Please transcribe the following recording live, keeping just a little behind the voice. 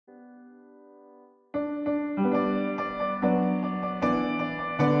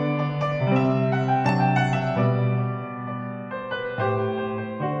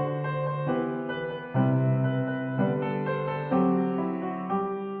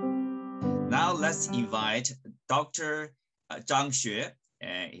let's invite Dr. Zhang Xue.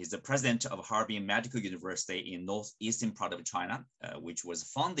 He's the president of Harbin Medical University in northeastern part of China, which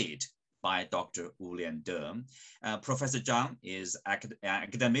was founded by Dr. Wu Lieh-Teh. Professor Zhang is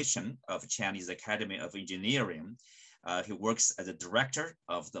academician of Chinese Academy of Engineering. He works as a director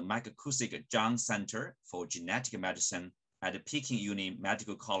of the Microacoustic Zhang Center for Genetic Medicine at the Peking Uni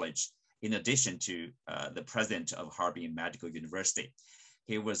Medical College, in addition to the president of Harbin Medical University.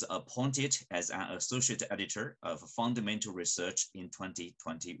 He was appointed as an associate editor of fundamental research in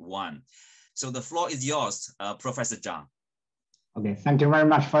 2021. So the floor is yours, Professor Zhang. Okay, thank you very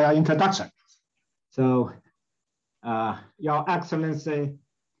much for your introduction. So, Your Excellency,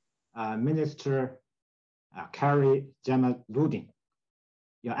 Minister Carrie Jamaludin,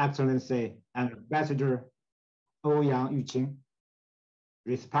 Your Excellency, Ambassador Ouyang Yuqing,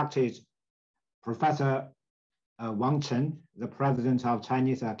 respected Professor Wang Chen, the President of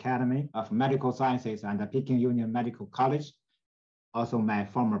Chinese Academy of Medical Sciences and the Peking Union Medical College, also my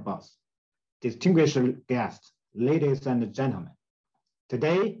former boss, distinguished guests, ladies and gentlemen.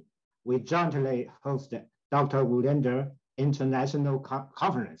 Today, we jointly host Dr. Wu Lieh-Teh International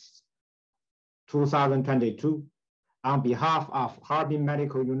Conference 2022 on behalf of Harbin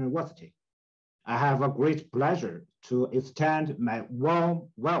Medical University. I have a great pleasure to extend my warm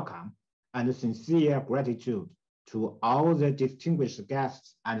welcome and sincere gratitude to all the distinguished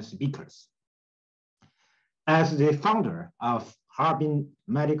guests and speakers. As the founder of Harbin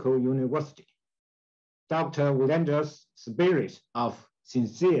Medical University, Dr. Wu Lieh-Teh's spirit of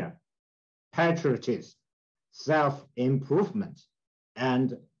sincere patriotism, self-improvement,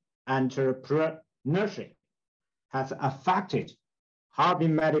 and entrepreneurship has affected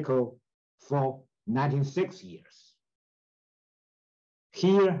Harbin Medical for 96 years.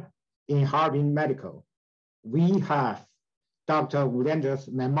 Here in Harbin Medical, we have Dr. Wu Lieh-Teh's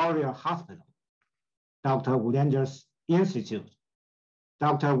Memorial Hospital, Dr. Wu Lieh-Teh's Institute,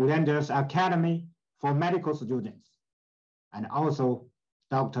 Dr. Wu Lieh-Teh's Academy for Medical Students, and also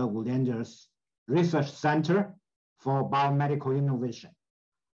Dr. Wu Lieh-Teh's Research Center for Biomedical Innovation.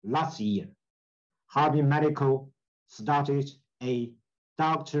 Last year, Harbin Medical started a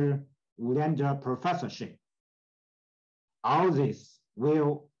Dr. Wu Lieh-Teh professorship. All this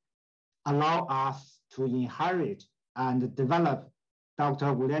will allow us to inherit and develop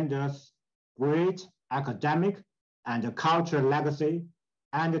Dr. Wu Lieh-Teh's great academic and cultural legacy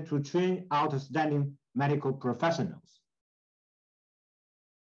and to train outstanding medical professionals.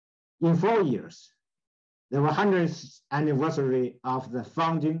 In 4 years, the 100th anniversary of the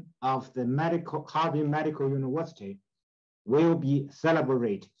founding of the Harbin Medical University will be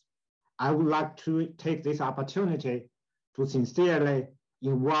celebrated. I would like to take this opportunity to sincerely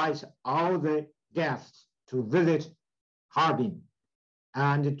invite all the guests to visit Harbin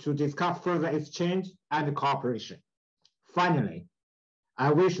and to discuss further exchange and cooperation. Finally,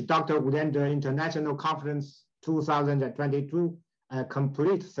 I wish Dr. Wu Lieh-Teh International Conference 2022 a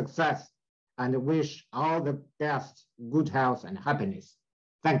complete success and wish all the guests good health and happiness.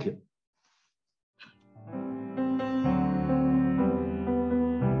 Thank you.